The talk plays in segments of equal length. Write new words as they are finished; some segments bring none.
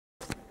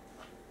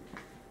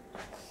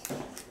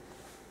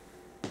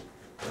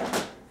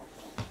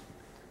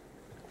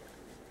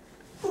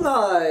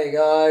Hi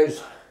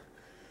guys.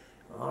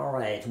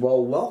 Alright,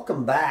 well,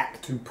 welcome back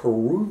to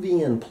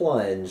Peruvian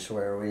Plunge,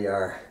 where we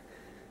are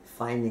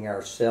finding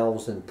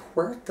ourselves in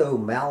Puerto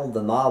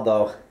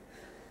Maldonado,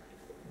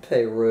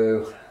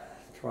 Peru,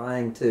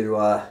 trying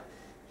to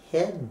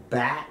head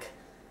back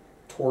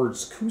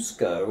towards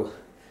Cusco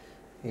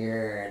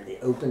here at the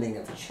opening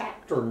of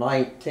chapter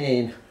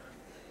 19,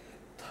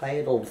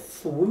 titled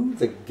Through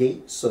the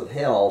Gates of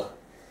Hell,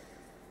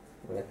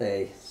 with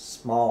a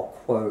small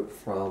quote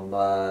from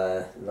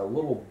the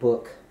little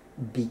book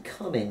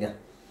Becoming.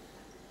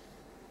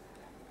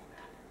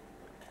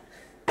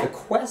 The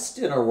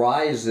question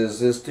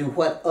arises as to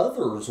what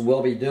others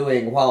will be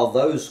doing while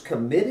those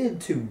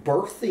committed to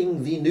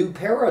birthing the new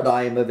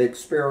paradigm of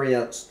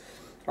experience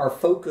are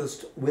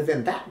focused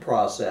within that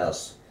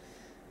process.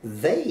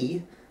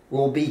 They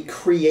will be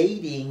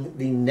creating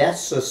the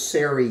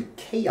necessary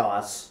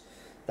chaos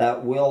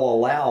that will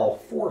allow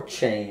for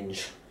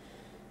change.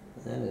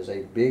 That is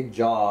a big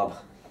job,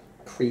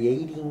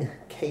 creating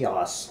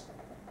chaos.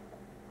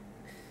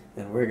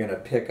 And we're going to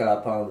pick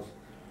up on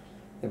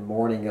the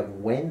morning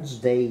of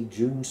Wednesday,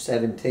 June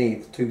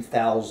 17th,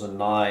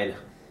 2009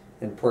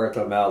 in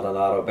Puerto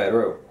Maldonado,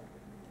 Peru.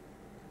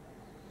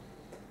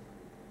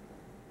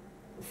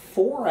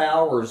 4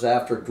 hours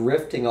after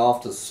drifting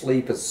off to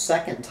sleep a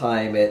second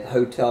time at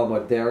Hotel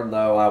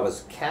Moderno, I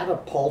was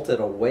catapulted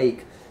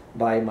awake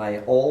by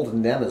my old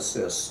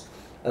nemesis.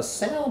 A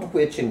sound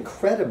which,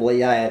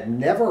 incredibly, I had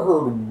never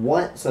heard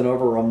once in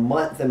over a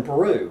month in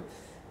Peru.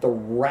 The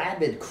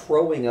rabid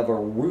crowing of a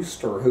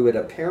rooster who had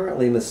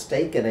apparently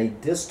mistaken a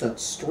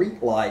distant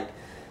street light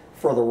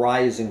for the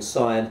rising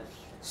sun,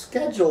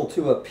 scheduled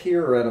to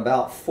appear in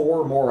about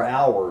 4 more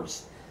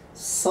hours.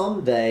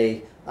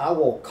 Someday, I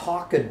will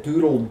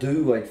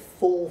cock-a-doodle-doo a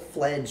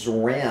full-fledged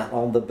rant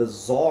on the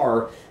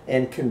bizarre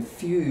and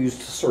confused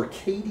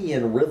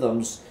circadian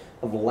rhythms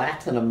of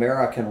Latin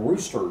American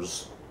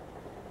roosters.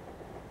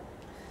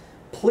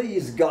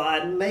 Please,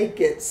 God, make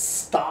it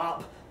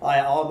stop. I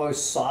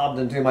almost sobbed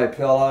into my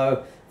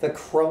pillow. The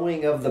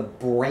crowing of the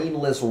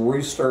brainless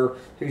rooster,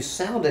 who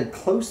sounded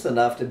close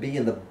enough to be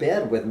in the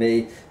bed with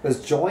me,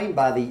 was joined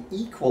by the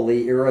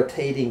equally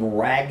irritating,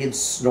 ragged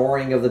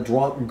snoring of the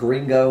drunk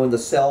gringo in the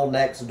cell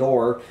next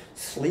door,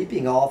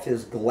 sleeping off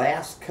his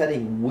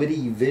glass-cutting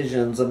woody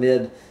visions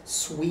amid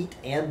sweet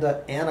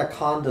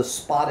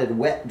anaconda-spotted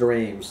wet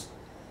dreams.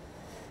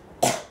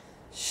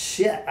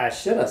 Shit, I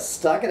should have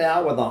stuck it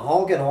out with the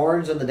honking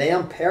horns and the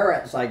damn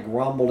parrots, I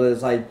grumbled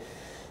as I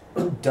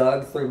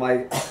dug through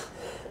my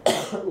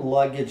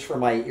luggage for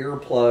my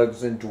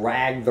earplugs and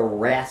dragged the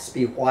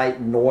raspy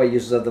white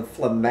noise of the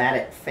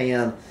phlegmatic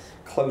fan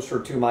closer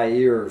to my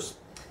ears.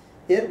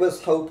 It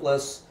was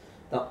hopeless.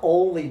 The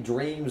only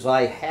dreams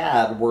I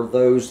had were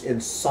those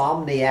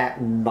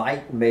insomniac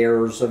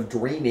nightmares of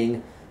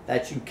dreaming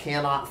that you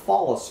cannot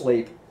fall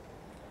asleep.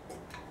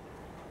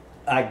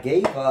 I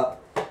gave up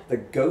the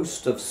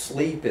ghost of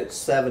sleep at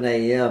 7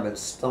 a.m. and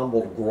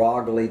stumbled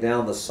groggily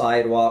down the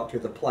sidewalk to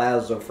the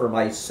plaza for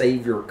my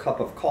savior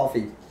cup of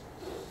coffee.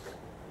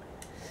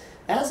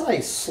 As I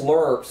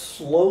slurped,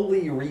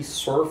 slowly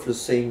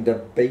resurfacing to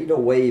beta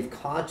wave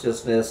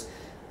consciousness,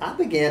 I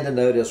began to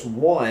notice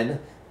 1,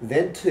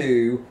 then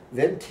 2,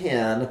 then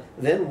 10,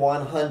 then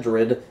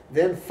 100,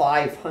 then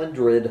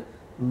 500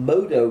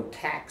 moto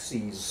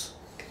taxis.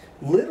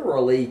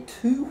 Literally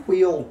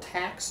two-wheeled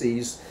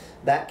taxis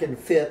that can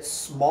fit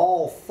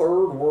small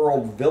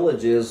third-world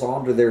villages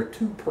onto their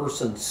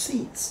two-person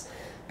seats,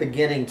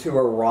 beginning to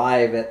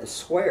arrive at the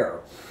square.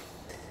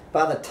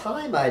 By the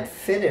time I'd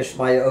finished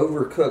my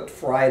overcooked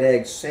fried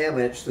egg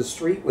sandwich, the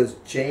street was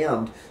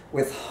jammed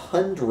with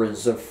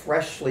hundreds of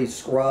freshly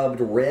scrubbed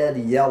red,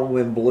 yellow,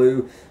 and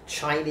blue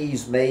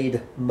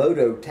Chinese-made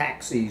moto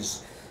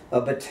taxis.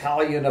 A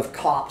battalion of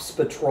cops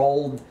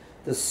patrolled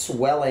the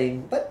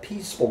swelling but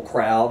peaceful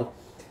crowd.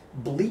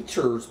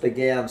 Bleachers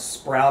began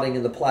sprouting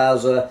in the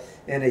plaza,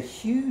 and a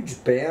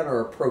huge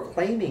banner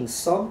proclaiming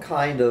some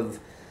kind of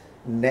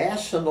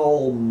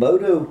National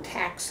Moto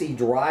Taxi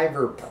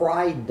Driver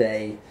Pride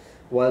Day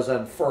was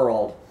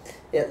unfurled.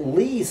 At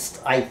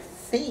least, I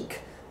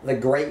think, the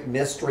great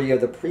mystery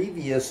of the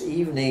previous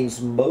evening's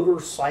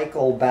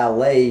motorcycle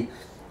ballet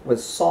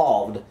was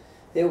solved.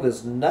 It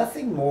was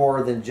nothing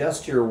more than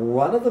just your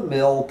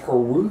run-of-the-mill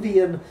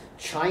Peruvian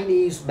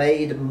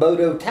Chinese-made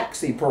moto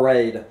taxi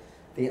parade.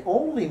 The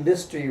only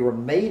mystery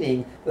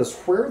remaining was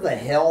where the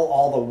hell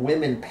all the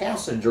women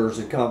passengers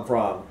had come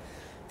from.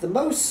 The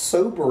most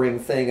sobering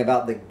thing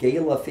about the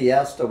gala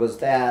fiesta was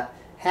that,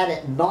 had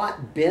it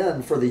not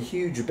been for the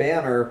huge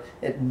banner,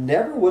 it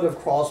never would have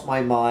crossed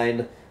my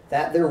mind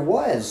that there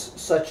was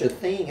such a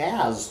thing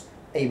as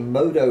a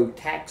moto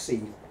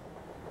taxi.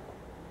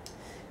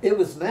 It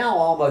was now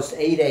almost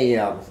 8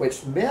 a.m.,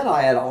 which meant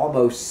I had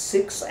almost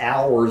 6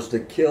 hours to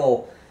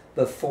kill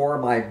before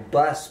my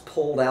bus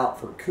pulled out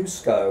for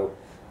Cusco.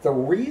 The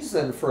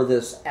reason for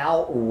this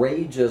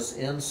outrageous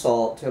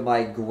insult to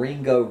my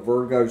gringo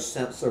Virgo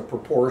sense of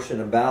proportion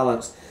and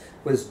balance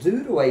was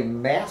due to a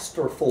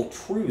masterful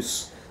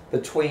truce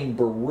between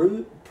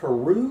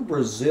Peru,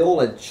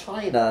 Brazil, and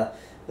China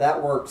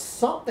that worked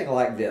something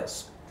like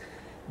this.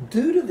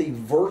 Due to the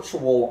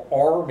virtual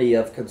army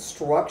of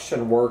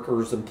construction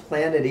workers and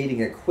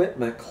planet-eating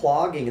equipment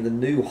clogging the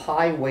new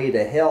highway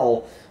to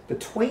hell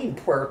between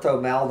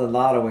Puerto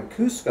Maldonado and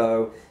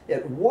Cusco,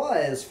 it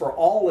was, for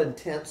all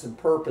intents and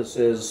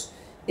purposes,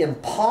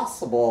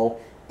 impossible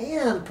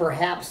and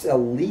perhaps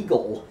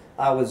illegal,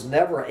 I was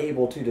never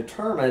able to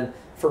determine,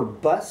 for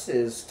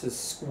buses to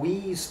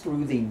squeeze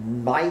through the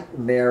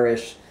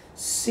nightmarish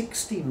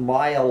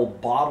 60-mile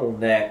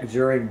bottleneck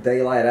during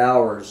daylight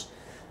hours.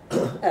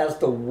 As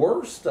the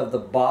worst of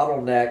the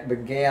bottleneck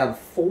began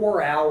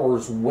 4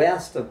 hours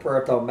west of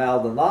Puerto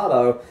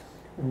Maldonado,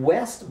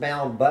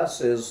 westbound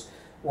buses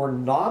were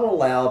not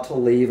allowed to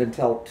leave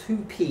until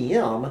 2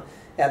 p.m.,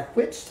 at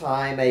which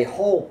time a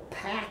whole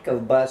pack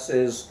of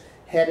buses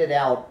headed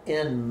out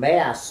en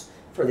masse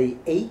for the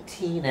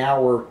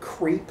 18-hour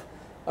creep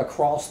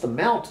across the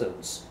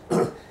mountains.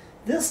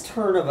 This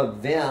turn of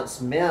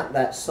events meant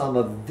that some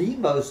of the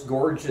most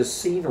gorgeous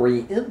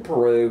scenery in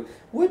Peru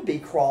would be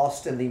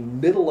crossed in the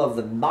middle of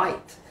the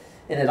night.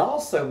 And it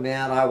also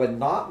meant I would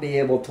not be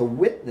able to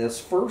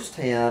witness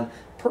firsthand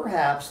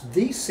perhaps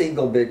the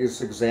single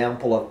biggest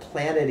example of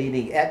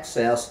planet-eating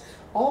excess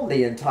on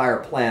the entire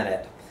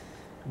planet.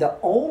 The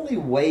only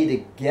way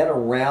to get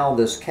around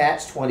this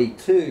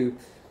catch-22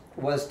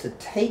 was to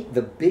take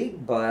the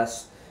big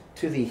bus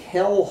to the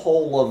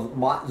Hellhole of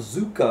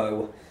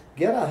Puerto,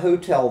 get a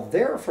hotel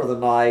there for the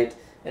night,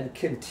 and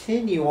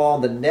continue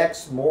on the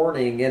next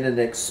morning in an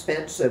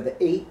expensive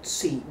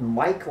 8-seat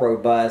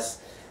microbus,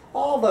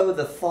 although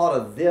the thought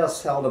of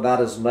this held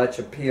about as much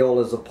appeal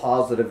as a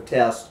positive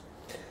test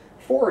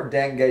for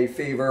dengue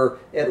fever.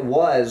 It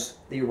was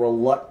the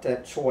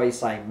reluctant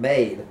choice I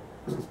made.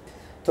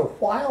 To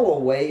while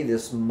away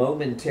this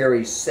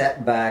momentary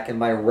setback in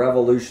my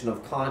revolution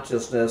of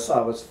consciousness I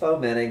was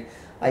fomenting,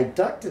 I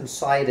ducked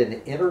inside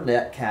an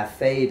internet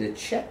cafe to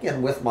check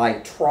in with my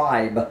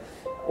tribe,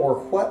 or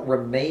what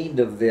remained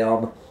of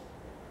them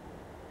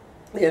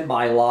in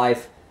my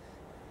life,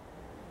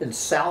 in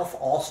South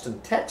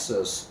Austin,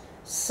 Texas.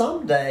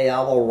 Someday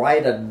I will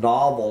write a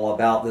novel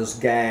about this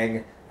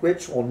gang,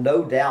 which will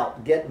no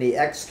doubt get me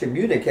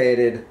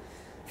excommunicated.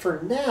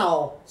 For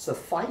now,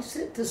 suffice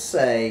it to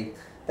say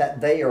that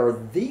they are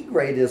the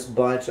greatest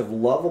bunch of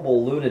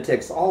lovable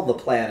lunatics on the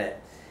planet.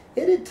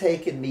 It had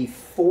taken me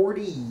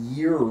 40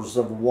 years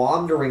of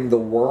wandering the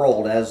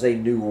world as a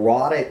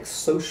neurotic,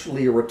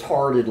 socially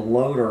retarded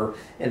loner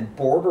and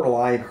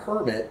borderline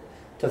hermit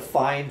to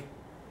find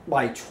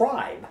my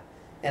tribe.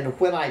 And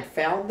when I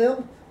found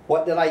them,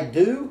 what did I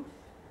do?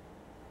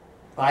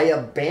 I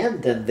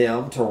abandoned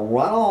them to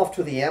run off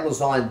to the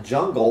Amazon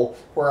jungle,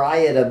 where I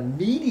had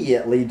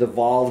immediately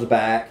devolved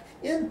back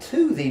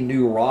into the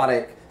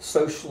neurotic,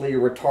 socially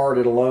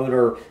retarded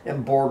loner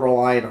and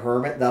borderline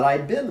hermit that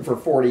I'd been for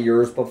 40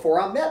 years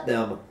before I met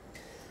them.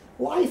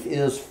 Life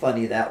is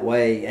funny that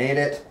way, ain't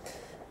it?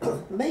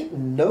 Make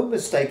no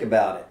mistake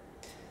about it.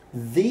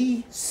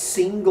 The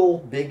single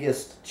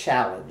biggest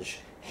challenge,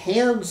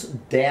 hands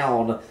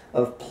down,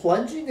 of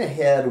plunging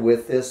ahead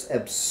with this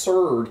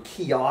absurd,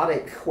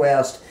 chaotic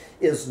quest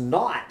is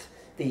not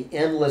the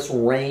endless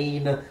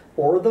rain,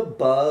 or the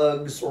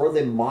bugs, or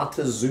the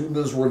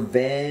Montezuma's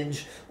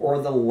revenge,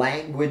 or the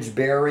language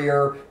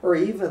barrier, or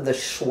even the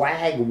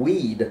swag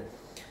weed.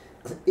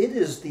 It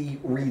is the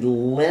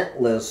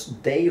relentless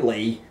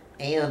daily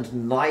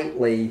and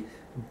nightly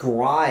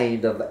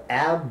grind of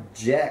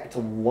abject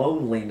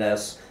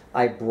loneliness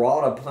I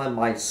brought upon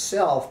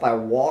myself by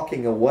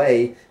walking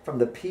away from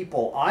the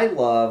people I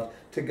loved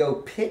to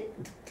go kick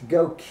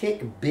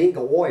Big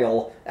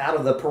Oil out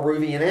of the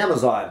Peruvian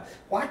Amazon.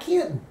 Why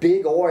can't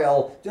Big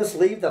Oil just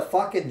leave the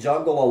fucking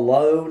jungle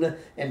alone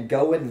and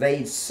go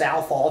invade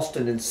South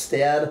Austin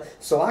instead,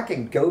 so I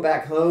can go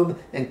back home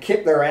and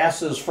kick their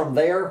asses from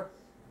there?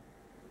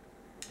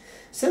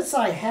 Since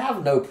I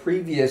have no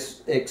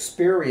previous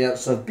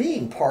experience of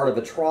being part of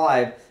a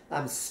tribe,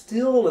 I'm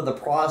still in the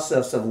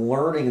process of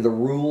learning the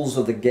rules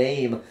of the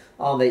game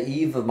on the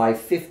eve of my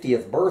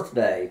 50th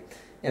birthday.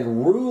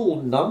 And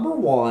rule number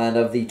 1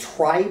 of the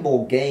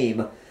tribal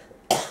game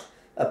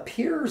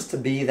appears to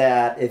be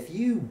that if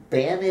you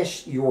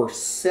banish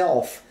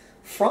yourself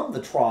from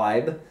the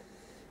tribe,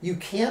 you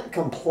can't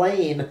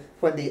complain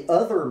when the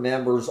other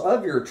members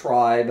of your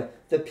tribe,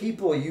 the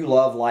people you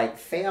love like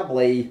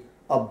family,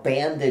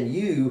 abandon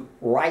you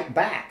right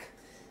back.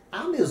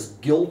 I'm as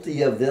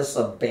guilty of this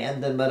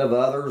abandonment of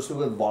others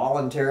who have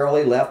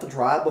voluntarily left the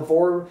tribe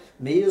before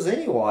me as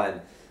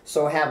anyone,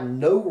 so I have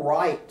no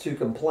right to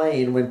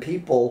complain when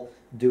people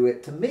do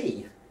it to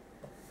me.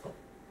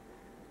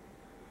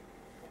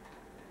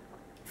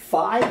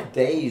 5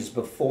 days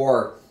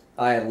before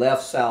I had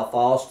left South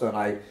Austin,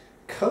 I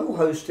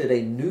co-hosted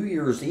a New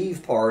Year's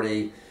Eve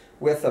party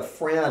with a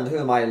friend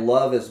whom I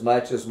love as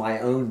much as my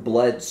own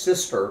blood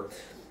sister,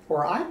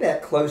 where I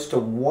bet close to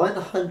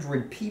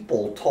 100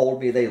 people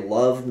told me they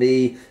loved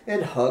me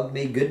and hugged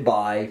me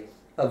goodbye.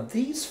 Of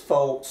these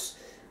folks,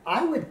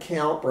 I would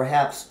count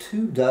perhaps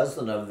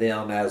 24 of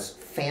them as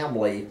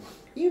family.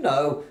 You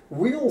know,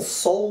 real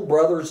soul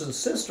brothers and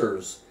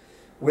sisters.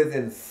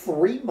 Within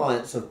 3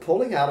 months of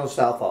pulling out of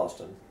South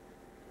Austin,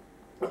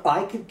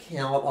 I could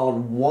count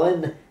on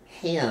one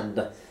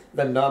hand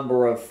the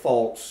number of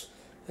folks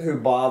who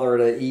bother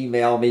to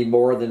email me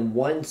more than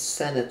one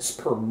sentence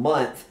per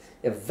month.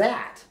 If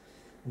that,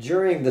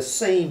 during the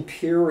same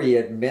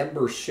period,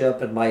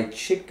 membership in my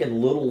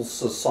Chicken Little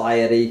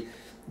Society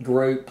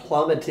group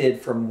plummeted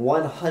from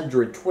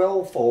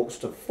 112 folks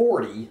to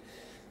 40.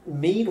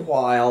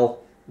 Meanwhile,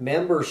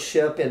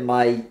 membership in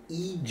my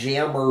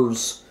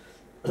E-Jammers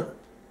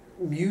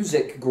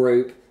music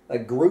group, a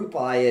group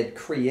I had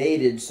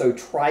created so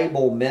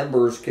tribal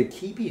members could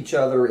keep each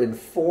other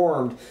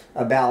informed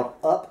about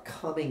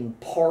upcoming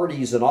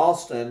parties in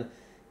Austin,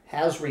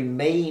 has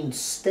remained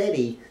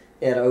steady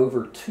at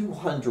over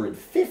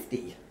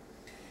 250.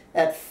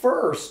 At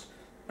first,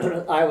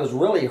 I was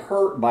really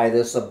hurt by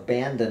this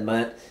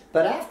abandonment,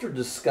 but after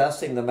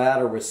discussing the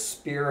matter with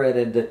Spirit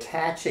and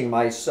detaching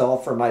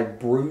myself from my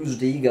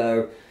bruised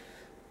ego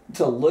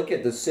to look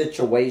at the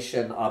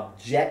situation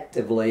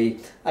objectively,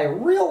 I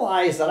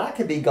realized that I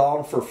could be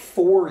gone for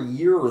 4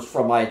 years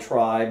from my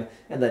tribe,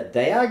 and the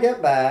day I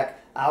get back,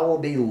 I will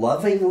be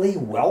lovingly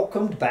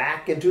welcomed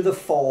back into the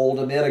fold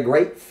amid a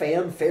great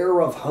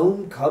fanfare of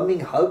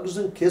homecoming hugs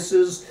and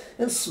kisses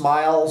and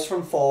smiles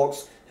from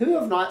folks who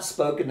have not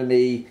spoken to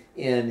me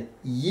in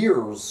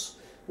years.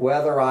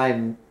 Whether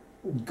I'm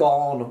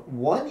gone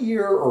 1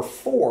 year or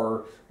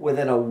 4,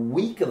 within a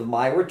week of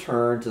my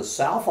return to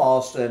South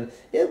Austin,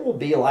 it will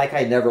be like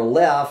I never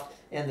left,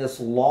 and this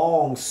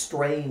long,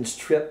 strange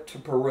trip to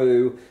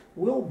Peru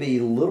will be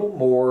little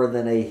more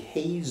than a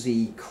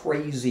hazy,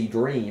 crazy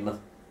dream.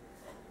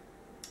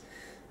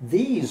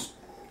 These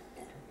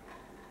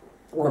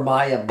were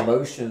my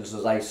emotions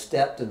as I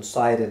stepped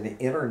inside an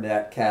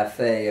internet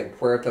cafe in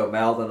Puerto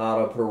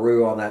Maldonado,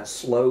 Peru on that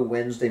slow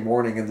Wednesday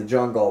morning in the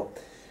jungle.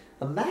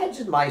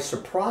 Imagine my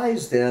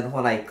surprise then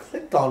when I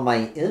clicked on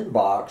my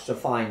inbox to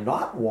find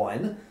not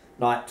 1,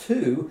 not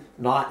 2,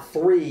 not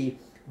 3,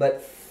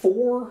 but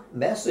 4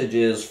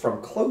 messages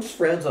from close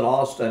friends in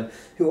Austin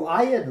who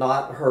I had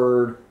not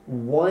heard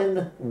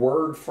one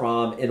word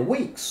from in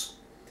weeks.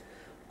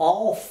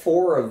 All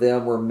 4 of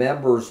them were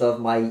members of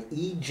my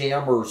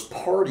E-Jammers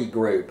party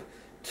group.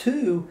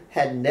 2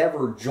 had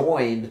never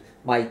joined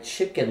my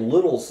Chicken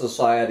Little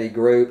Society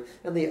group,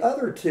 and the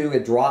other 2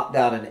 had dropped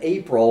out in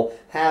April,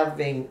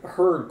 having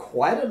heard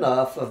quite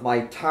enough of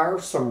my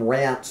tiresome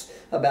rants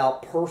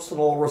about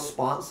personal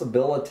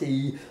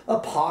responsibility,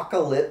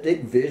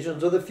 apocalyptic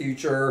visions of the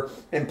future,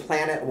 and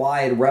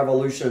planet-wide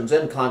revolutions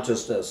in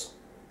consciousness.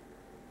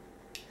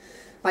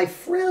 My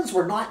friends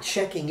were not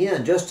checking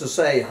in just to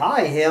say,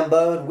 "Hi,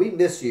 Hambone, we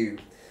miss you."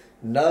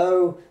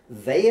 No,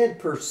 they had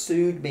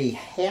pursued me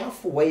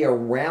halfway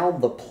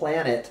around the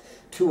planet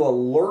to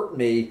alert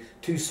me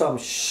to some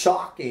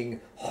shocking,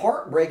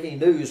 heartbreaking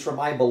news from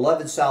my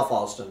beloved South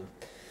Austin.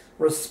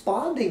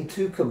 Responding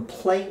to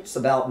complaints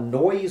about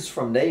noise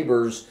from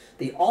neighbors,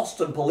 the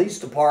Austin Police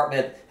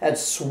Department had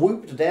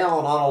swooped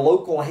down on a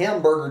local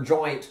hamburger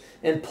joint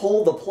and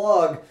pulled the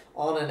plug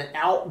on an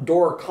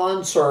outdoor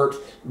concert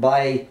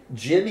by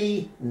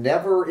Jimmy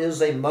Never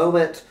Is a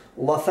Moment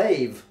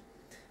LaFave.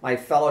 My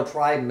fellow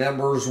tribe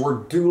members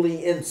were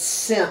duly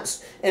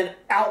incensed and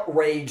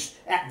outraged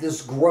at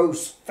this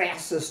gross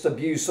fascist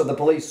abuse of the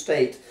police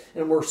state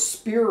and were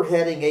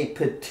spearheading a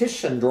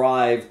petition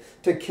drive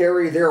to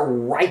carry their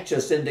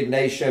righteous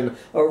indignation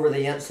over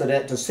the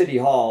incident to City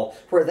Hall,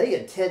 where they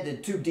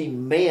intended to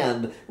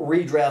demand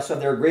redress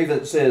of their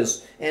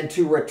grievances and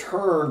to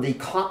return the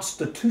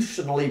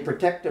constitutionally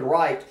protected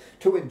right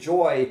to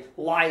enjoy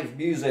live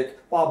music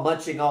while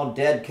munching on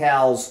dead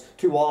cows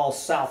to all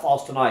South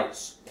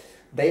Austinites.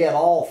 They had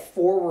all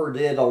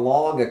forwarded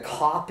along a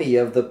copy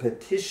of the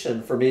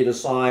petition for me to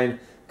sign,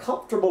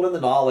 comfortable in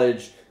the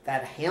knowledge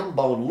that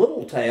Hambone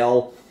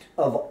Littletail,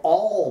 of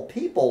all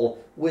people,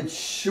 would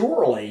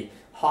surely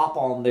hop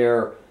on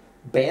their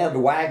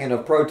bandwagon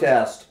of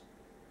protest.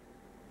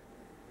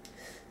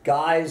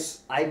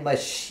 Guys, I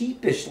must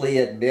sheepishly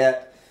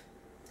admit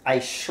I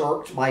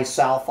shirked my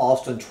South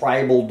Austin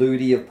tribal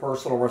duty of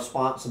personal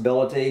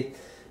responsibility.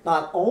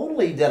 Not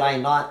only did I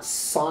not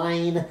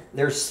sign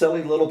their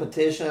silly little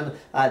petition,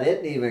 I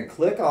didn't even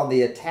click on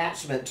the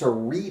attachment to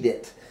read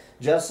it,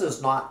 just as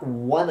not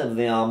one of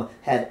them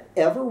had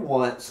ever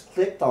once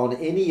clicked on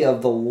any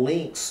of the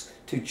links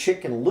to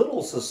Chicken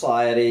Little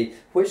Society,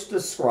 which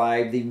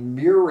describe the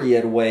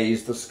myriad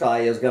ways the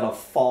sky is going to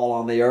fall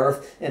on the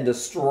earth and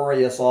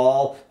destroy us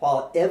all,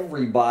 while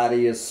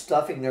everybody is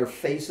stuffing their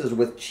faces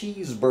with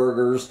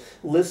cheeseburgers,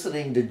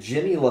 listening to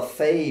Jimmy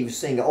LaFave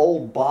sing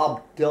old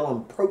Bob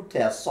Dylan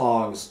protest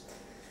songs.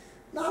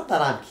 Not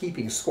that I'm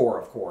keeping score,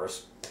 of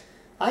course.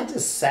 I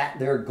just sat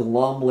there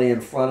glumly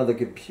in front of the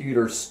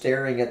computer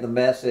staring at the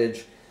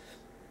messages,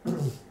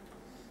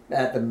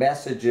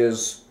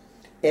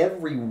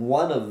 every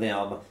one of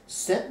them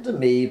sent to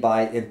me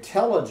by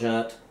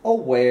intelligent,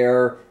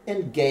 aware,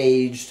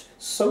 engaged,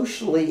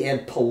 socially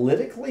and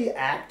politically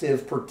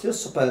active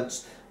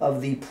participants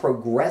of the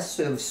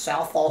progressive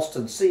South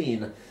Austin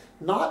scene,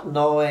 not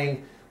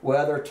knowing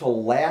whether to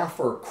laugh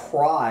or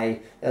cry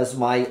as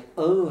my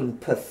own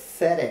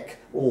pathetic,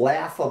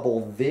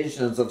 laughable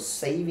visions of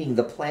saving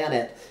the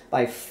planet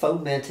by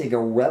fomenting a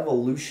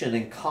revolution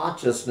in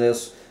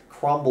consciousness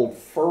crumbled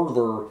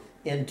further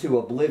into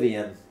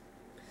oblivion.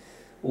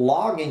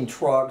 Logging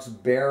trucks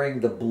bearing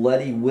the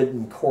bloody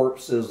wooden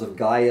corpses of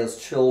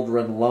Gaia's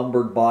children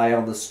lumbered by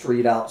on the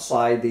street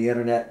outside the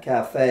internet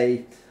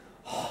cafe.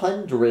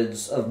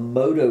 Hundreds of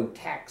moto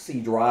taxi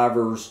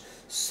drivers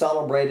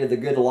celebrated the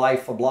good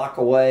life a block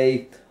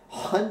away.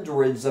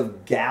 Hundreds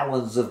of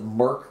gallons of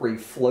mercury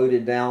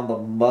floated down the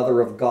Mother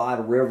of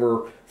God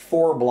River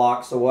 4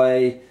 blocks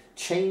away.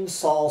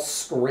 Chainsaw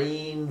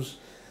screams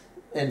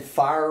and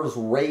fires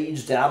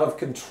raged out of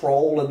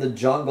control in the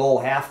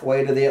jungle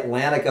halfway to the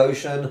Atlantic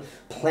Ocean.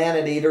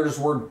 Planet eaters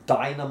were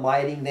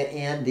dynamiting the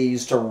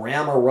Andes to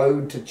ram a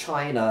road to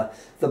China.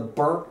 The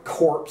burnt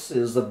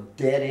corpses of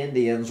dead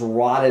Indians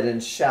rotted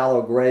in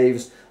shallow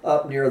graves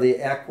up near the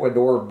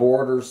Ecuador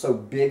border so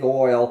big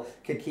oil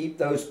could keep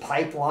those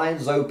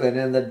pipelines open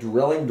and the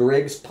drilling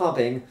rigs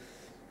pumping.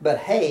 But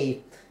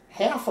hey,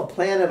 half a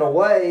planet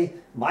away,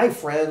 my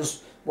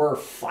friends were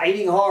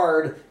fighting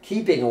hard,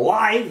 keeping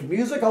live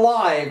music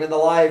alive in the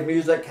live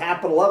music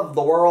capital of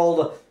the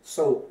world,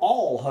 so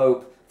all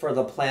hope for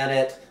the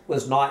planet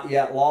was not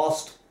yet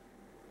lost.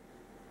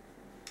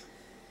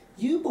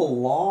 You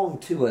belong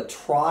to a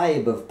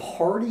tribe of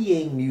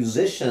partying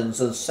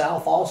musicians in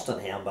South Austin,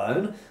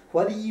 Hambone.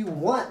 What do you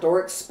want or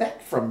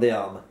expect from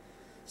them?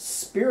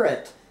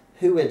 Spirit,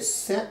 who had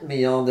sent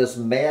me on this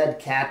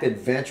madcap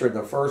adventure in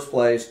the first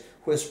place,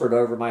 whispered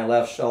over my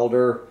left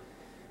shoulder,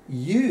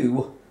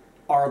 "You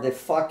are the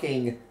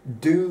fucking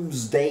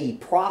doomsday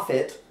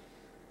prophet,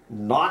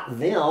 not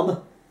them.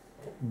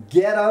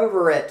 Get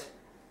over it."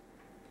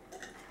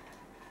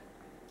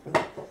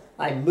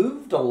 I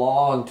moved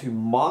along to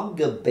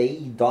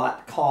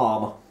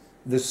mangabay.com,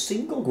 the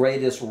single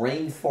greatest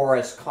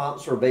rainforest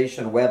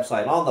conservation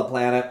website on the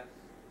planet,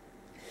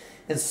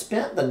 and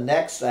spent the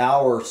next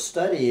hour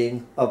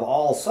studying, of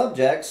all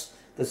subjects,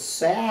 the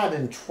sad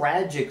and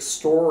tragic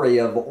story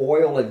of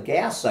oil and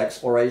gas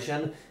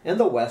exploration in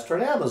the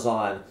western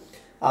Amazon.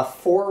 I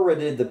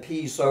forwarded the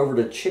piece over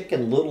to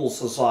Chicken Little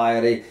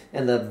Society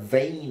in the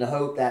vain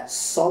hope that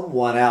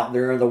someone out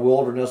there in the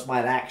wilderness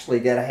might actually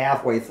get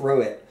halfway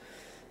through it.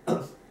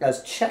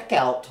 As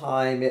checkout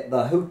time at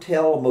the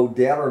Hotel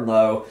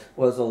Moderno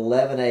was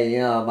 11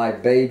 a.m., I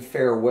bade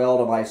farewell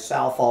to my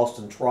South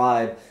Austin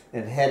tribe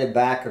and headed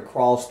back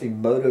across the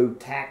moto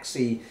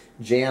taxi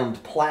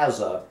jammed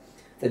plaza.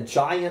 The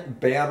giant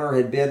banner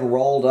had been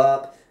rolled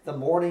up. The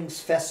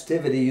morning's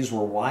festivities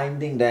were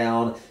winding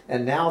down,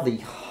 and now the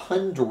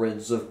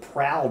hundreds of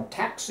proud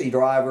taxi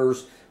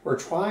drivers were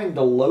trying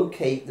to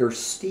locate their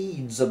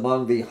steeds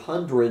among the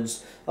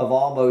hundreds of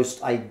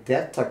almost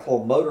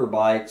identical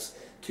motorbikes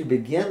to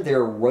begin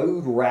their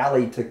road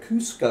rally to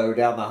Cusco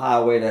down the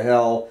highway to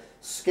hell,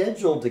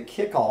 scheduled to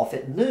kick off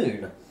at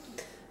noon.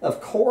 Of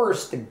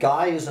course, the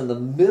guys in the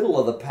middle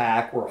of the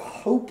pack were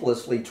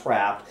hopelessly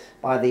trapped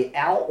by the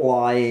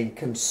outlying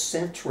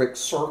concentric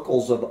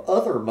circles of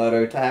other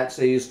moto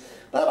taxis,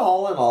 but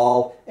all in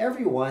all,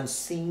 everyone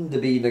seemed to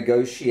be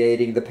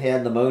negotiating the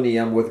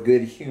pandemonium with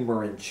good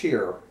humor and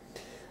cheer.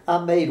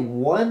 I made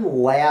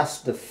one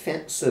last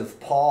defensive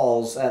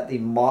pause at the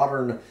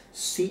modern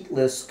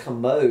seatless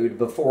commode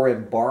before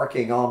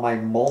embarking on my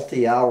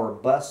multi-hour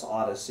bus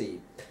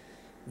odyssey.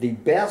 The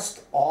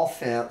best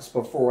offense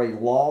before a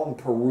long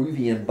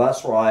Peruvian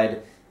bus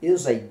ride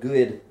is a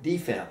good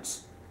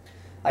defense.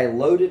 I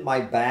loaded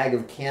my bag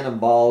of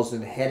cannonballs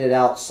and headed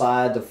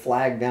outside to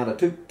flag down a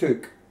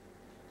tuk-tuk.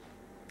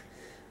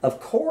 Of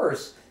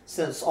course,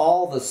 since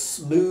all the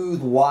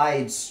smooth,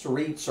 wide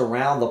streets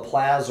around the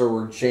plaza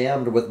were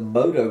jammed with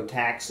moto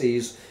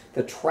taxis,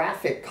 the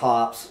traffic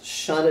cops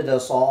shunted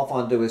us off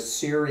onto a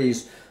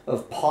series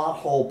of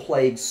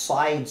pothole-plagued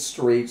side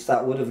streets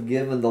that would have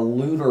given the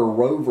lunar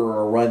rover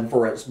a run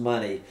for its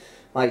money.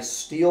 My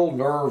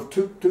steel-nerved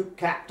tuk-tuk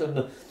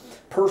captain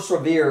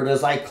persevered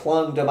as I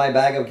clung to my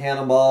bag of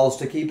cannonballs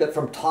to keep it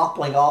from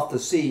toppling off the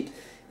seat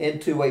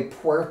into a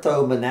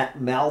Puerto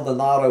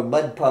Maldonado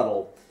mud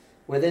puddle.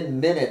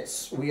 Within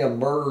minutes, we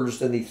emerged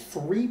in the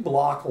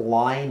 3-block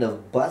line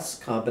of bus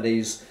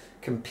companies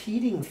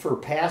competing for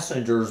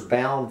passengers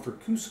bound for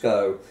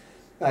Cusco.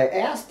 I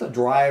asked the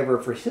driver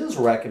for his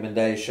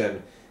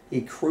recommendation.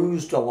 He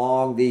cruised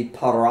along the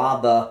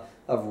parada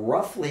of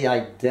roughly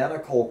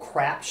identical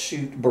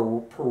crapshoot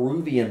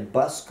Peruvian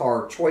bus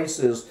car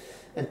choices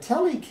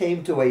until he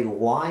came to a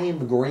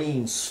lime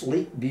green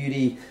sleek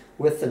beauty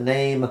with the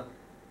name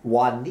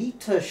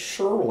Juanita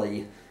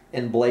Shirley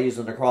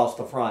emblazoned across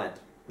the front.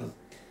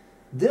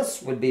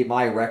 "This would be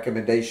my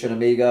recommendation,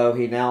 amigo,"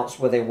 he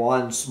announced with a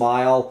wan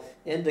smile,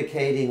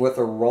 indicating with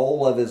a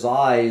roll of his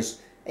eyes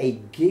a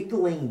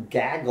giggling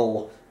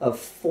gaggle of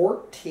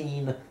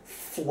 14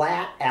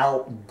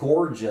 flat-out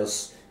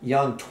gorgeous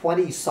young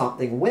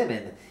 20-something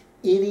women,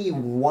 any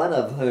one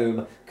of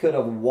whom could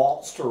have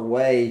waltzed her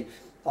way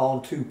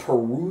onto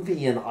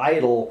Peruvian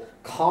Idol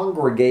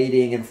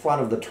congregating in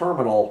front of the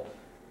terminal.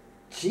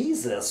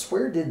 Jesus,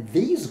 where did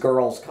these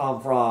girls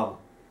come from?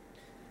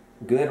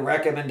 Good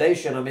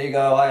recommendation,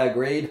 amigo, I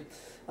agreed.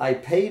 I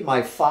paid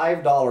my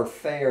 $5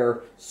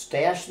 fare,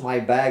 stashed my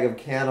bag of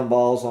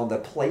cannonballs on the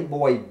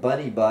Playboy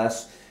Bunny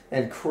bus,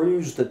 and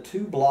cruised the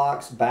 2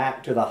 blocks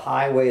back to the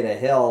highway to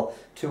hell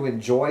to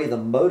enjoy the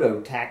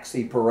moto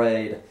taxi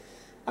parade.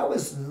 I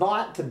was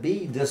not to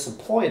be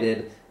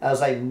disappointed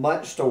as I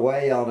munched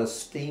away on a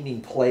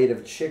steaming plate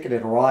of chicken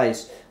and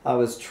rice. I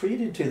was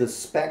treated to the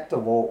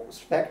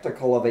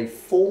spectacle of a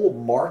full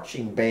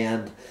marching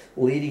band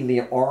leading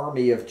the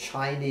army of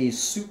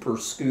Chinese super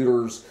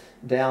scooters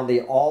down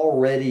the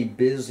already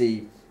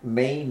busy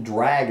main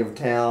drag of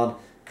town,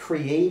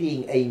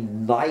 creating a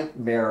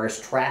nightmarish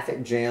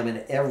traffic jam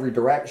in every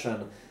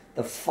direction.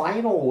 The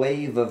final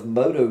wave of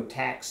moto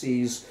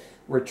taxis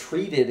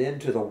retreated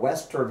into the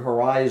western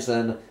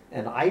horizon,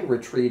 and I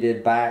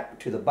retreated back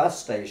to the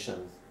bus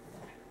station.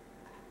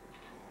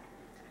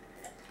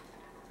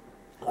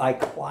 I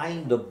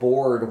climbed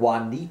aboard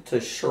Juanita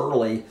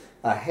Shirley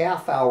a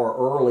half hour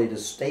early to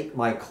stake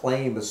my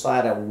claim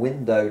beside a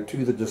window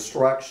to the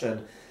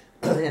destruction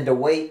and to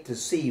wait to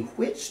see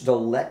which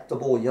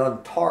delectable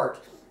young tart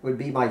would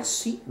be my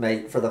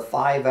seatmate for the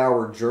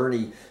 5-hour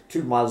journey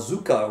to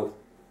Mazuco.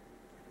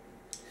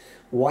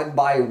 1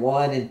 by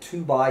 1 and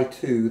 2 by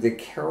 2, the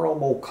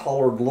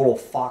caramel-colored little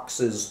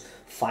foxes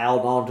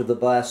filed onto the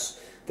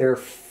bus, their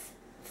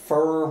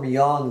firm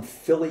young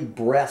filly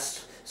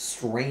breasts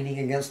straining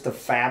against the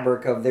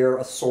fabric of their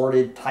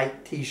assorted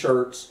tight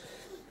t-shirts.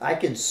 I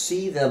could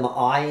see them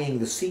eyeing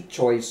the seat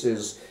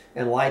choices,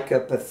 and like a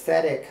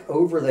pathetic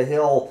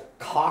over-the-hill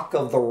cock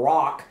of the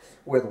rock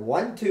with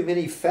one too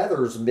many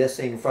feathers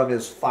missing from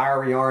his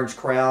fiery orange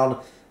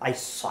crown, I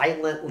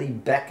silently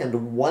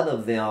beckoned one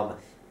of them,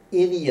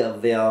 any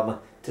of them,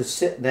 to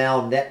sit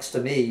down next to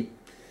me.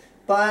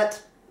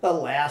 But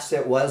alas,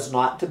 it was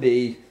not to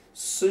be.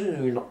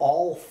 Soon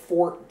all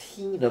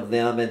 14 of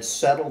them had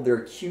settled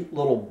their cute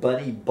little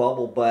bunny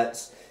bubble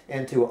butts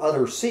into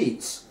other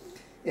seats.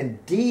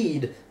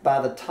 Indeed,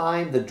 by the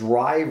time the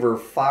driver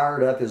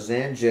fired up his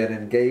engine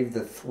and gave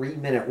the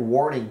 3-minute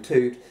warning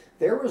toot,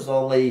 there was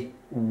only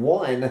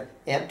one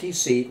empty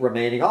seat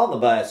remaining on the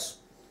bus.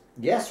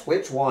 Guess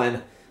which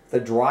one? The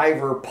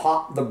driver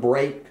popped the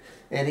brake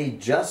and he'd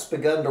just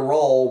begun to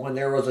roll when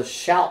there was a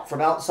shout from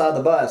outside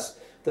the bus.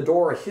 The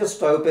door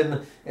hissed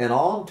open, and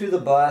onto the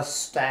bus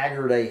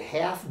staggered a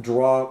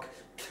half-drunk,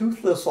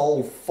 toothless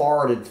old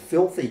fart in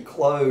filthy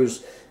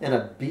clothes and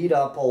a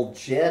beat-up old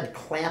Jed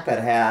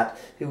Clampett hat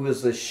who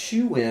was the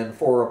shoe-in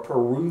for a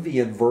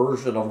Peruvian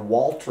version of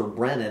Walter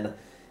Brennan.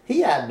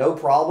 He had no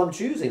problem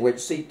choosing which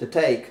seat to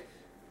take,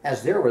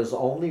 as there was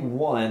only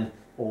one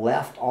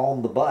left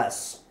on the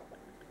bus.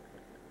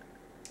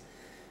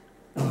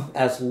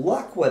 As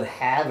luck would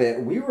have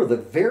it, we were the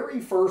very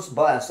first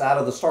bus out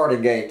of the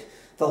starting gate,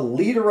 the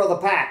leader of the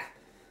pack.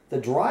 The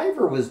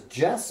driver was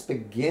just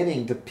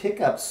beginning to pick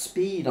up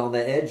speed on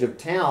the edge of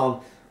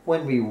town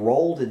when we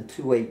rolled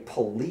into a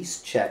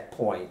police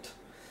checkpoint.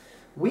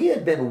 We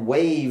had been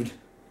waved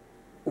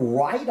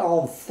right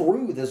on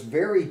through this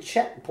very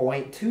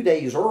checkpoint 2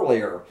 days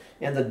earlier,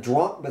 and the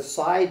drunk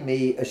beside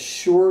me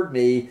assured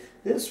me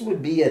this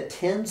would be a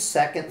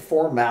 10-second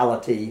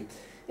formality.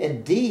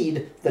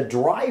 Indeed, the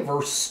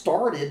driver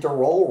started to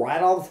roll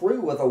right on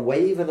through with a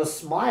wave and a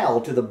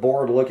smile to the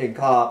bored-looking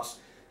cops,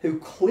 who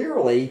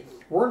clearly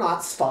were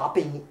not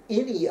stopping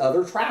any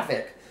other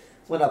traffic,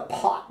 when a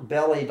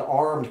pot-bellied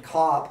armed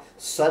cop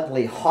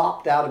suddenly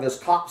hopped out of his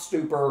cop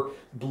stupor,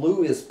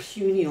 blew his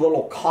puny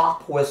little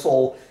cop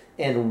whistle,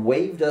 and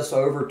waved us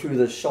over to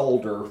the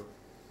shoulder.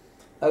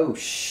 Oh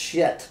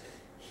shit,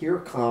 here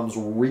comes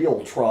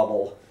real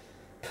trouble.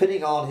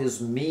 Putting on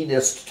his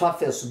meanest,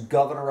 toughest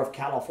Governor of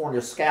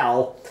California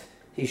scowl,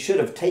 he should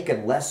have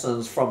taken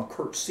lessons from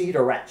Curtsita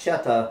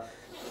Ratchetta.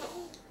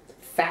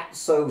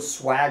 Fatso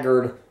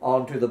swaggered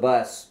onto the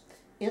bus,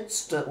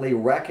 instantly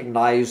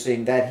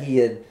recognizing that he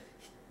had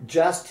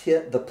just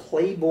hit the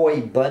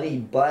Playboy Bunny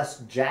bus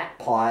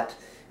jackpot,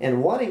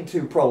 and wanting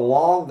to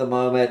prolong the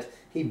moment,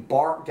 he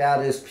barked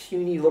out his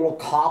puny little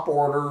cop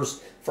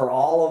orders for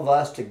all of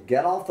us to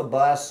get off the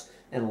bus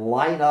and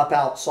line up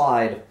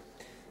outside.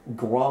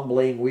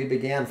 Grumbling, we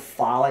began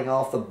filing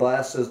off the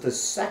bus as the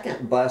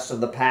second bus in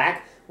the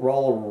pack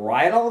rolled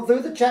right on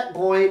through the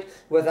checkpoint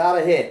without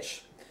a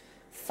hitch.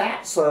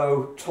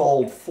 Fatso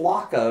told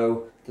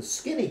Flacco, the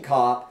skinny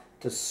cop,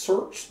 to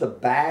search the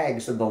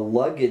bags in the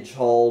luggage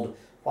hold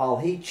while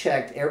he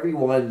checked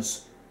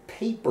everyone's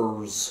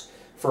papers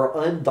for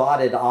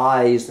undotted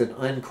I's and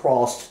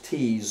uncrossed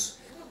T's.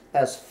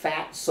 As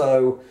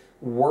Fatso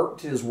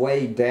worked his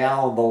way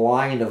down the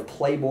line of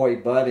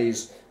Playboy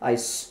bunnies, I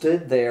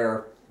stood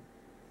there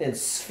in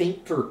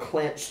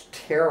sphincter-clenched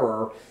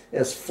terror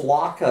as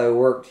Flacco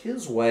worked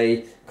his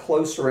way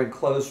closer and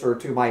closer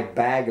to my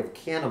bag of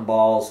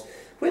cannonballs,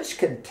 which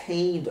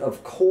contained,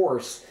 of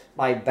course,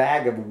 my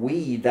bag of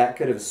weed that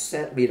could have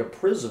sent me to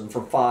prison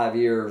for 5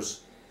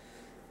 years.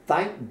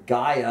 Thank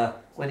Gaia,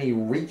 when he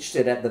reached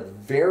it at the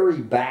very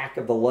back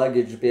of the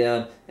luggage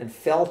bin and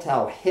felt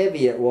how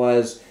heavy it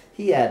was,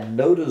 he had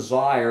no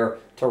desire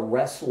to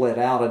wrestle it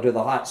out into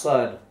the hot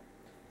sun.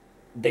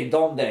 "De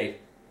donde?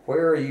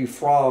 Where are you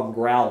from?"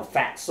 growled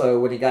Fatso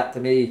when he got to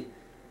me.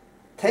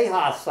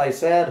 "Tejas," I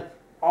said.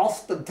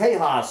 "Austin,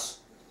 Tejas."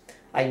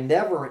 I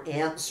never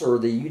answer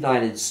the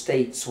United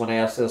States when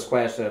asked this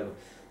question.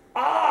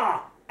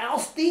 "Ah,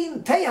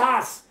 Austin,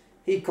 Tejas,"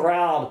 he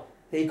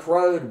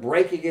crowed,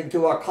 breaking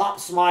into a cop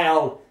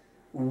smile.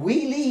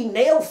 "Willie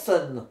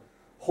Nelson,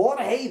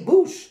 Jorge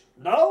Bush,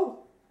 no?"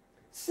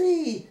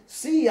 See,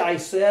 I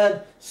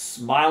said,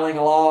 smiling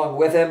along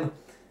with him.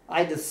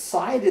 I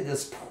decided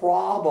this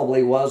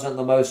probably wasn't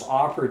the most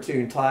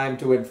opportune time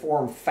to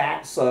inform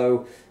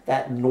Fatso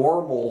that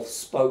normal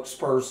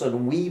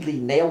spokesperson Willie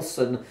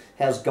Nelson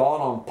has gone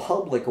on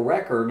public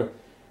record.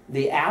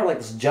 The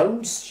Alex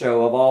Jones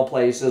show, of all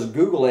places,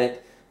 Google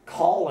it,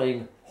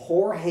 calling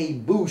Jorge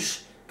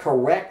Bush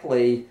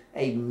correctly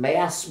a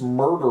mass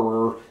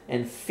murderer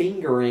and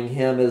fingering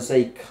him as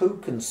a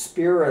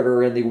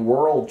co-conspirator in the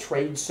World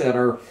Trade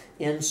Center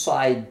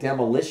inside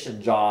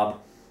demolition job.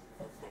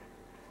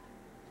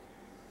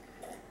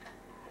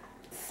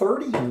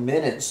 30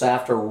 minutes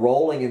after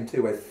rolling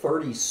into a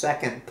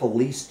 30-second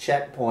police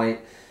checkpoint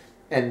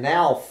and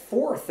now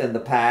fourth in the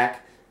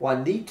pack,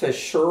 Juanita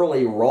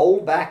Shirley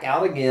rolled back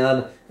out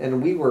again,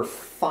 and we were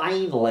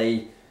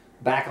finally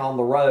back on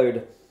the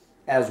road.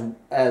 As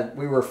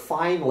we were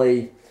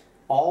finally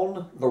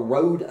on the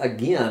road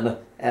again,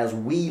 as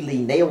Willie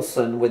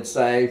Nelson would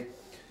say,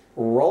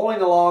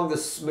 rolling along the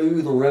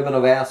smooth ribbon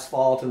of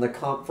asphalt in the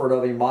comfort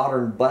of a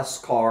modern bus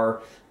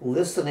car,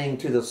 listening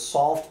to the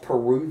soft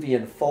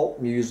Peruvian folk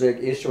music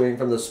issuing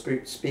from the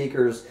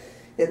speakers.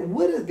 It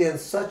would have been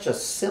such a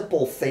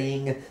simple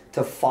thing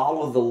to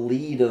follow the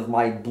lead of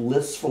my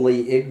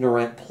blissfully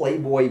ignorant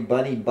Playboy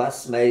bunny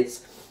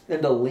busmates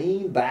and to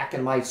lean back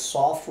in my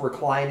soft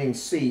reclining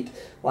seat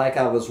like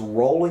I was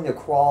rolling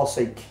across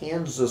a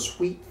Kansas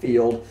wheat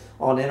field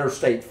on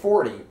Interstate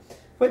 40,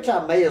 which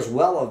I may as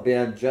well have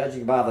been,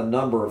 judging by the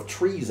number of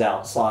trees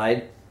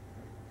outside.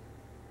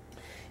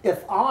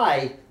 If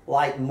I,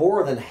 like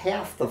more than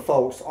half the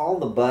folks on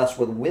the bus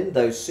with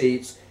window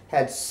seats,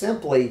 had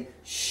simply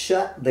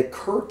shut the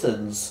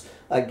curtains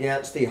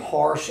against the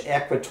harsh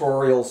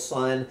equatorial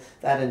sun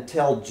that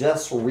until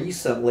just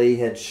recently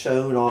had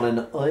shone on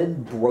an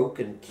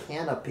unbroken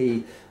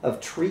canopy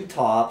of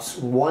treetops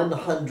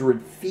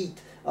 100 feet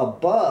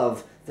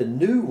above the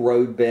new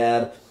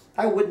roadbed,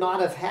 I would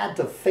not have had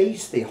to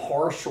face the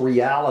harsh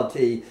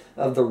reality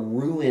of the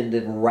ruined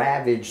and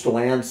ravaged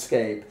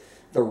landscape,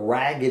 the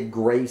ragged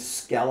gray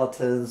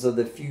skeletons of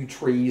the few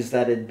trees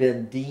that had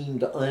been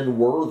deemed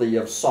unworthy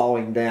of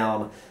sawing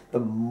down, the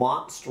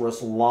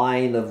monstrous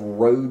line of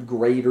road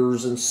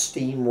graders and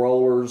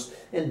steamrollers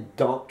and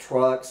dump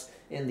trucks,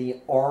 and the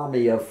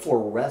army of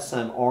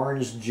fluorescent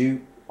orange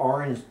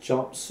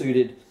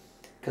jumpsuited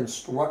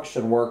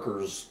construction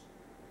workers.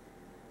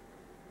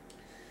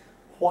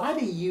 "Why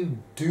do you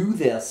do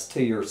this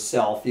to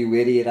yourself, you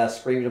idiot?" I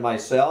screamed to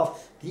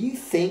myself. "Do you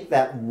think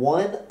that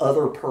one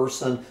other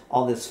person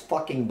on this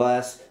fucking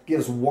bus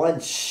gives one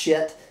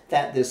shit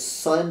that this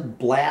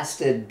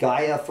sun-blasted,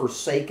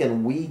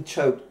 Gaia-forsaken,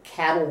 weed-choked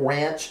cattle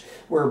ranch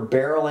we're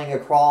barreling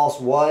across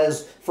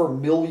was, for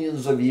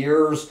millions of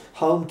years,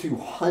 home to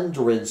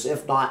hundreds,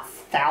 if not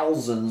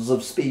thousands,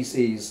 of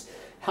species?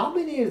 How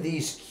many of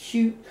these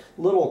cute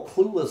little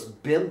clueless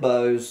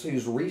bimbos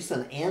whose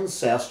recent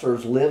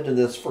ancestors lived in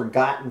this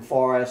forgotten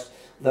forest,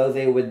 though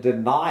they would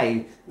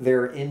deny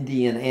their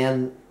Indian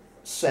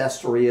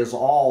ancestry as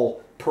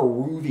all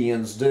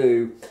Peruvians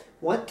do,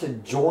 want to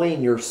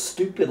join your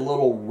stupid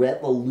little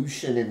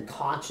revolution in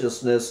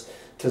consciousness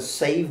to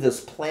save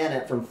this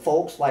planet from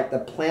folks like the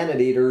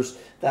Planet Eaters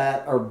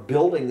that are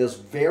building this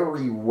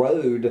very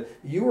road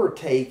you are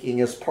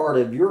taking as part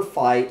of your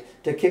fight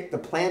to kick the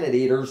Planet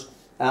Eaters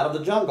out of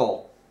the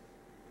jungle?"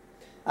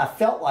 I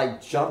felt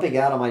like jumping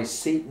out of my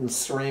seat and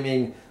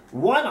screaming,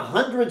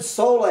 100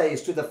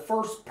 soles to the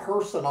first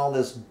person on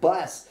this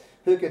bus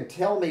who can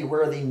tell me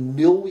where the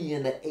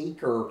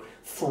million-acre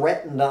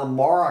threatened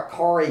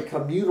Maracari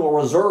Communal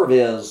Reserve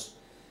is.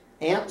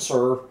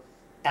 Answer,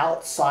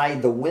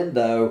 outside the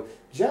window,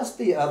 just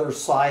the other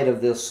side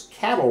of this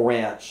cattle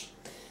ranch.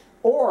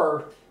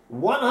 Or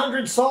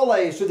 100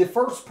 soles to the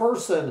first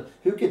person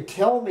who can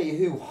tell me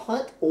who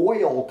Hunt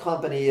Oil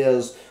Company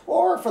is,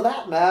 or for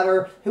that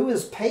matter, who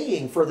is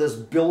paying for this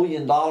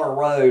billion-dollar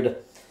road.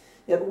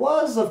 It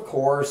was, of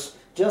course,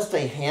 just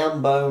a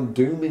ham-bone,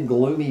 doom and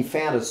gloomy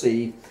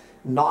fantasy.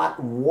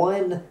 Not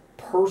one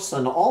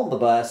person on the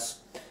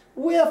bus,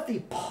 with the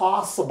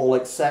possible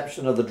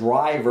exception of the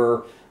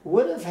driver,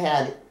 would have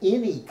had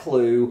any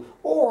clue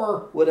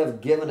or would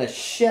have given a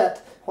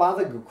shit why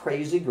the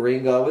crazy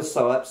gringo was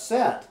so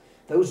upset.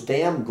 Those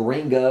damn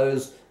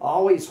gringos,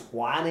 always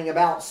whining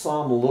about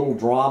some little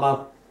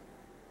drama.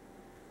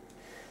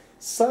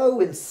 So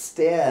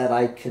instead,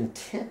 I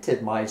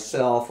contented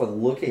myself with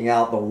looking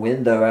out the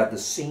window at the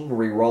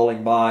scenery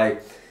rolling by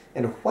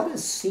And what a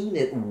scene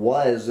it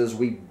was as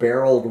we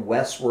barreled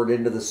westward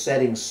into the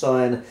setting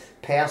sun,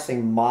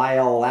 passing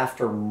mile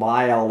after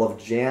mile of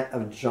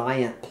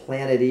giant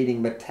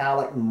planet-eating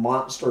metallic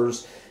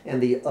monsters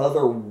and the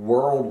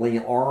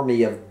otherworldly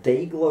army of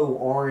day-glow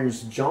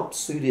orange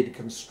jumpsuited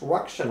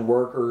construction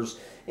workers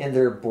in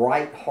their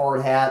bright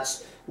hard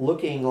hats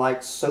looking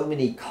like so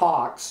many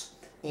cocks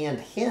and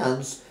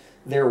hens.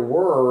 There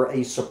were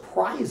a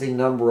surprising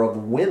number of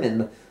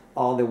women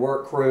on the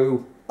work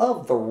crew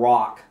of the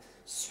Rock,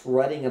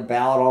 strutting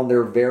about on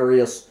their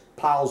various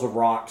piles of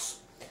rocks.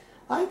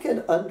 I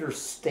could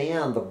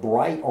understand the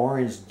bright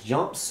orange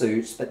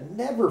jumpsuits, but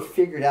never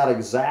figured out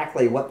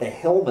exactly what the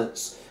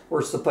helmets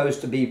were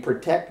supposed to be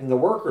protecting the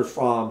workers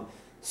from.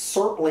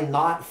 Certainly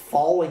not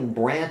falling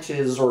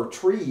branches or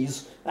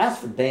trees,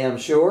 that's for damn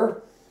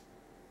sure.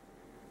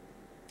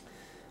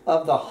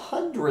 Of the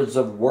hundreds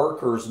of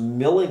workers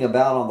milling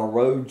about on the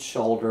road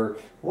shoulder,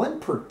 one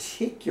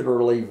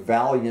particularly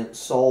valiant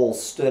soul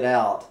stood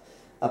out.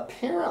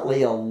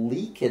 Apparently a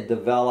leak had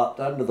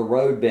developed under the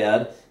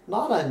roadbed,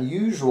 not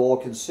unusual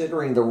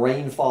considering the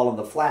rainfall and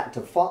the flat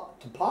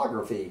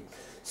topography.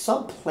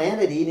 Some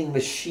planet-eating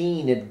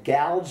machine had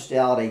gouged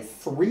out a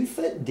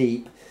 3-foot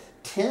deep,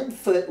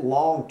 10-foot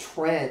long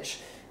trench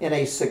in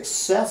a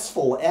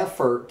successful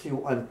effort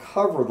to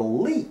uncover the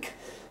leak,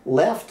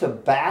 left to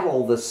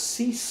battle the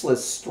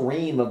ceaseless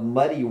stream of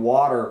muddy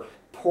water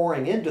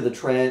pouring into the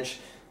trench,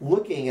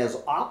 looking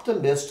as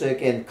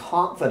optimistic and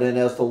confident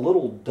as the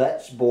little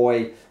Dutch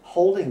boy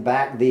holding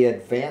back the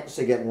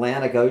advancing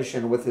Atlantic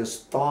Ocean with his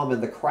thumb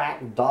in the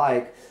cracked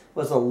dike,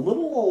 was a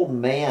little old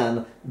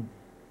man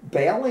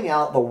bailing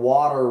out the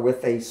water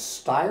with a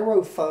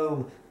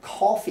styrofoam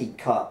coffee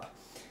cup.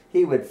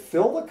 He would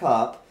fill the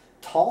cup,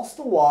 toss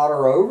the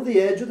water over the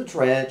edge of the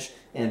trench,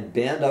 and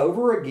bend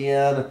over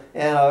again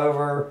and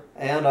over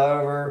and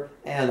over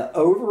and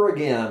over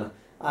again.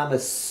 I'm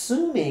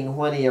assuming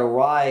when he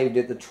arrived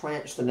at the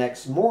trench the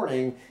next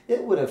morning,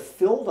 it would have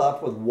filled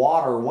up with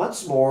water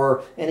once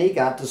more and he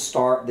got to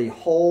start the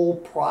whole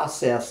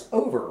process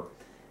over.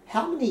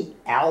 How many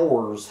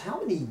hours,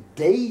 how many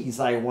days,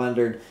 I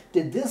wondered,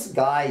 did this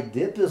guy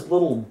dip his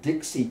little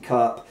Dixie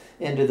cup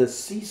into the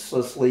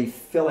ceaselessly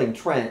filling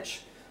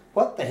trench?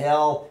 What the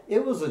hell,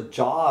 it was a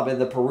job in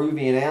the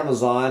Peruvian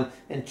Amazon,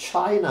 and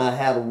China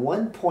had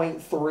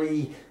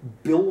 $1.3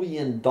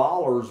 billion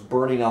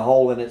burning a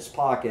hole in its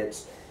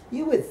pockets.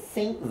 You would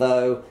think,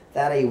 though,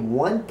 that a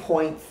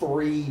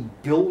 $1.3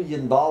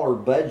 billion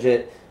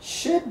budget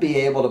should be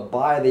able to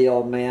buy the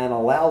old man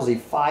a lousy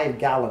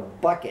 5-gallon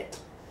bucket.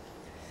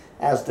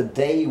 As the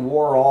day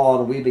wore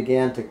on, we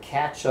began to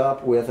catch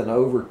up with and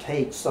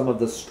overtake some of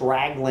the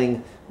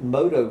straggling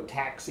moto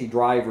taxi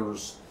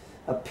drivers.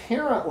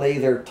 Apparently,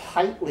 their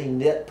tightly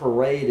knit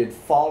parade had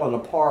fallen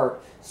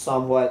apart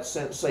somewhat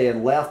since they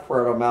had left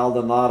Puerto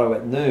Maldonado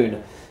at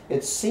noon.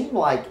 It seemed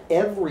like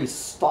every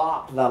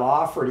stop that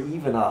offered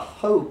even a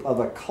hope of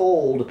a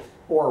cold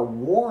or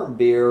warm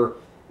beer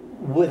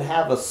would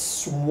have a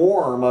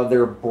swarm of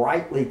their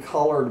brightly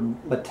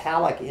colored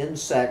metallic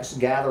insects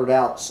gathered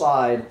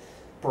outside,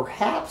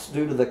 perhaps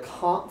due to the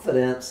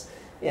confidence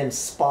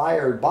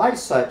inspired by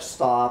such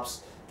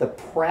stops. The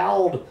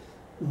proud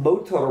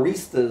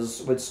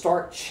motoristas would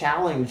start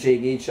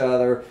challenging each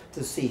other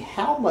to see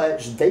how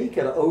much they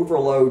could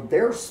overload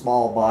their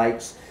small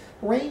bikes,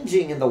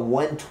 ranging in the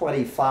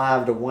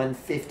 125 to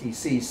 150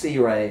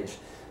 cc range.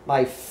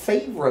 My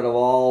favorite of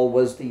all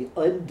was the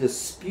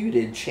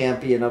undisputed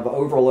champion of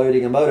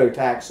overloading a moto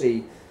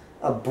taxi,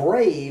 a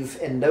brave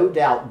and no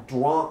doubt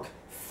drunk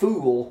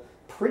fool,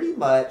 pretty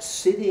much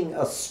sitting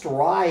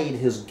astride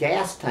his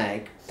gas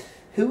tank,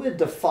 who had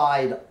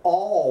defied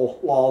all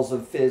laws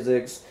of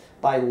physics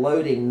by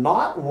loading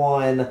not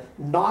one,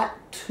 not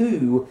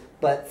two,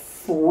 but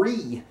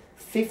 3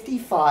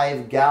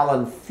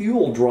 55-gallon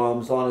fuel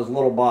drums on his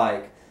little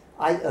bike.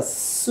 I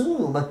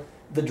assume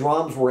the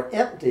drums were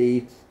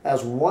empty,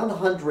 as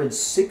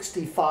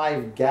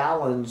 165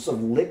 gallons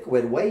of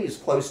liquid weighs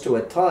close to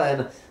a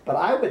ton, but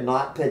I would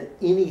not put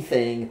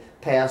anything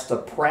past a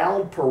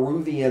proud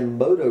Peruvian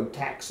moto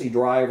taxi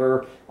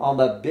driver on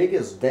the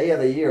biggest day of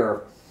the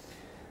year.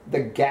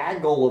 The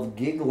gaggle of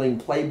giggling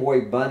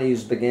Playboy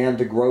bunnies began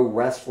to grow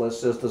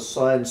restless as the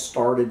sun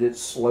started its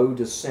slow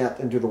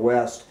descent into the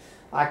west.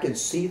 I could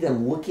see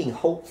them looking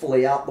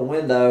hopefully out the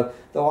window,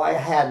 though I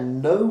had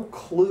no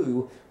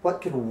clue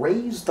what could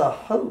raise the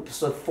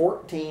hopes of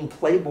 14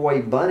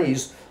 Playboy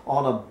bunnies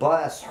on a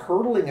bus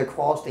hurtling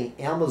across the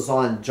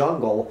Amazon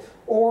jungle,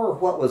 or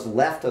what was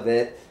left of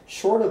it,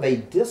 short of a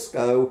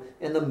disco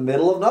in the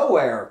middle of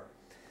nowhere.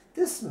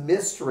 This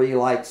mystery,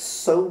 like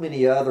so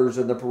many others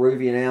in the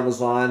Peruvian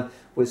Amazon,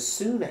 was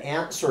soon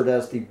answered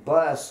as the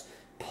bus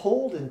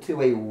pulled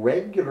into a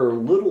regular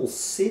little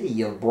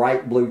city of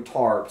bright blue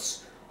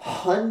tarps.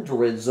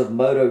 Hundreds of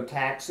moto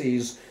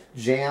taxis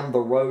jammed the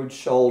road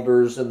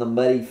shoulders in the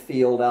muddy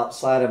field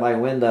outside of my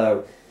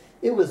window.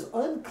 It was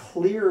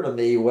unclear to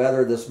me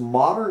whether this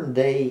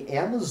modern-day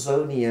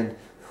Amazonian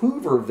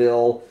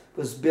Hooverville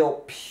was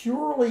built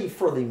purely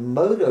for the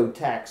moto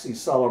taxi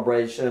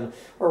celebration,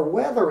 or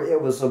whether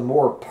it was a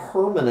more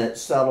permanent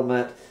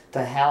settlement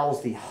to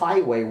house the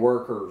highway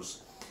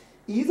workers.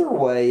 Either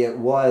way, it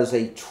was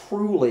a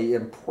truly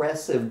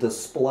impressive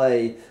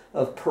display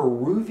of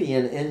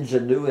Peruvian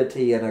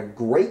ingenuity and a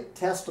great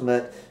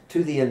testament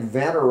to the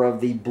inventor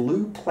of the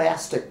blue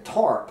plastic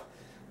tarp.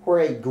 Where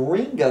a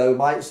gringo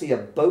might see a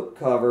boat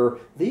cover,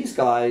 these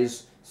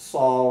guys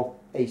saw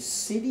a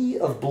city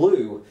of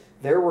blue.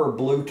 There were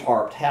blue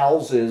tarped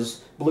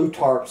houses, blue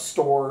tarped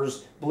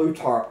stores, blue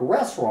tarped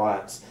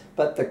restaurants,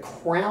 but the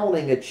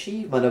crowning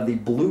achievement of the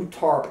blue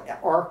tarp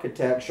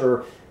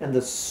architecture and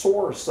the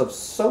source of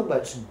so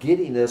much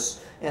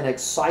giddiness and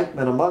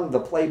excitement among the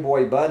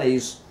Playboy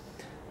bunnies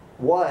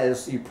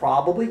was, you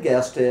probably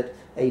guessed it,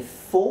 a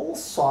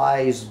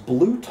full-size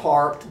blue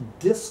tarped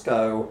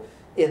disco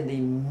in the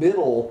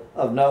middle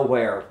of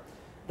nowhere.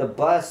 The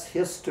bus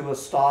hissed to a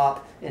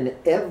stop, and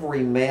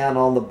every man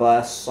on the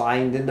bus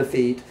signed in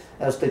defeat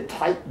as the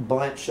tight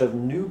bunch of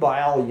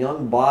nubile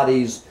young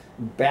bodies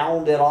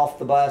bounded off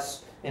the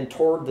bus and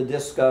toward the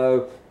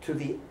disco, to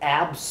the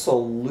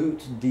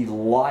absolute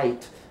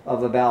delight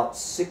of about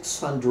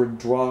 600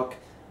 drunk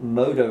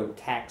moto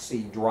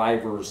taxi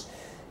drivers.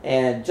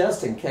 And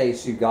just in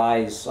case you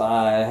guys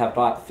have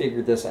not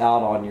figured this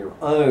out on your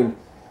own,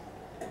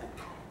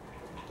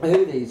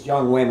 who these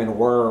young women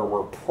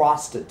were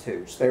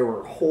prostitutes. They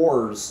were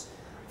whores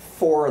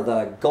for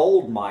the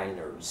gold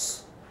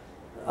miners,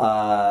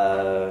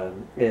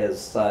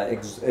 is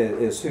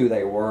who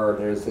they were.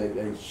 There's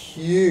a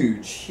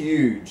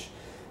huge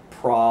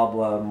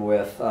problem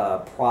with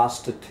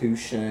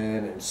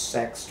prostitution and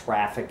sex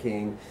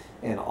trafficking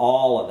and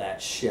all of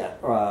that shit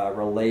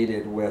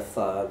related with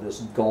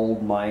this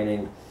gold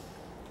mining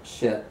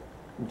shit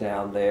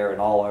down there and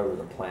all over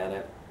the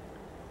planet.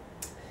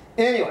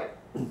 Anyway,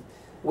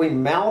 we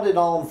mounted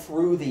on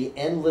through the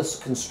endless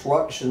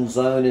construction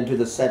zone into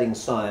the setting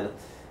sun.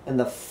 In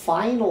the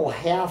final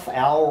half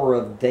hour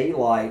of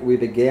daylight, we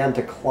began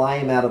to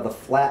climb out of the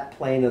flat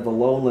plain of the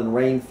lowland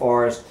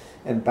rainforest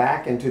and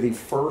back into the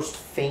first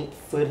faint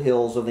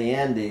foothills of the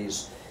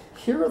Andes.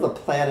 Here the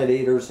Planet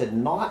Eaters had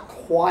not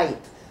quite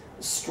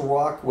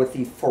struck with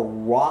the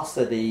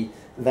ferocity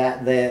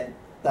that they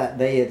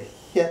had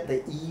hit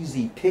the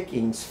easy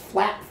pickings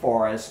flat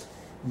forest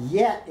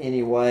yet,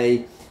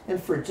 anyway.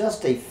 And for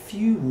just a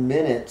few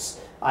minutes,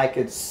 I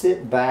could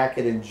sit back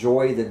and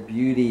enjoy the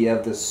beauty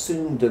of the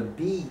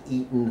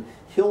soon-to-be-eaten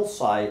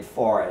hillside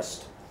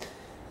forest.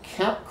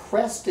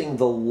 Cresting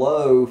the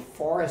low,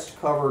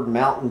 forest-covered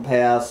mountain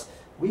pass,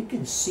 we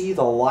could see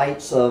the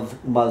lights of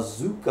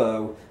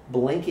Mazuco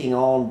blinking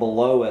on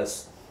below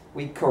us.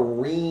 We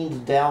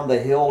careened down the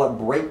hill at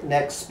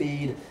breakneck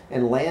speed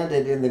and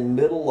landed in the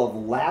middle of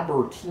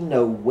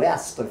Labertino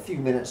West a few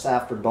minutes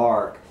after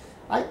dark.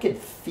 I could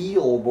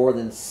feel more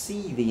than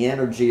see the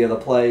energy of the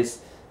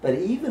place, but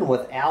even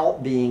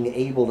without being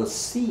able to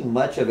see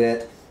much of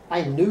it,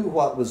 I knew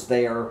what was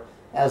there.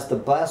 As the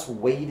bus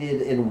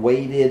waited and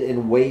waited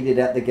and waited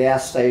at the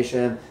gas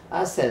station,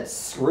 I said,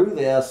 screw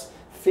this,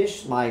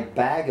 fished my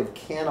bag of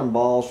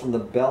cannonballs from the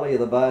belly of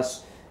the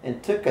bus,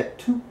 and took a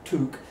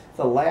tuk-tuk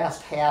the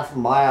last half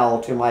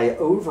mile to my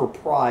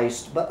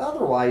overpriced but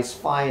otherwise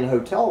fine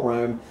hotel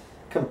room,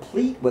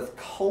 complete with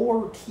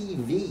color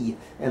TV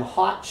and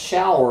hot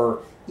shower,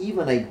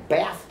 even a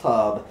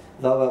bathtub,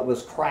 though it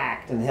was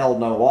cracked and held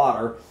no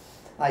water.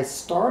 I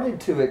started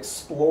to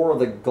explore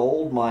the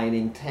gold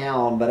mining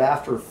town, but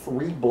after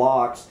 3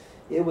 blocks,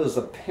 it was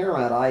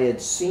apparent I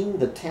had seen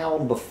the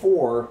town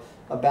before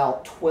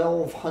about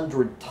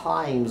 1,200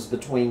 times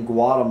between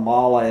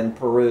Guatemala and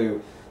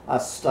Peru. I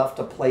stuffed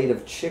a plate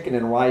of chicken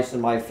and rice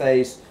in my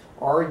face,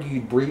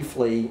 argued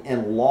briefly,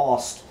 and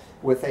lost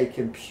with a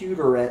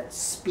computer at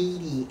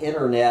speedy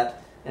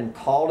internet, and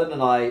called it a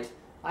night.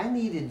 I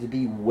needed to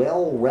be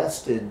well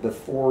rested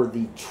before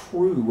the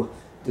true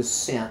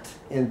descent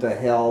into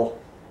hell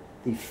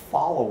the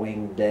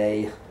following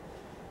day.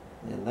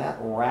 And that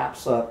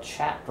wraps up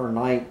chapter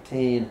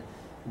 19,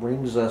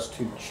 brings us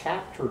to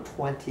chapter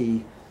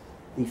 20,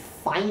 the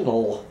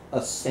final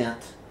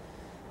ascent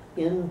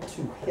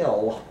into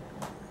hell.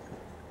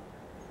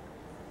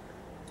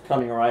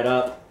 Coming right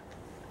up.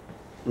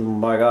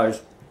 Bye,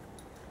 guys.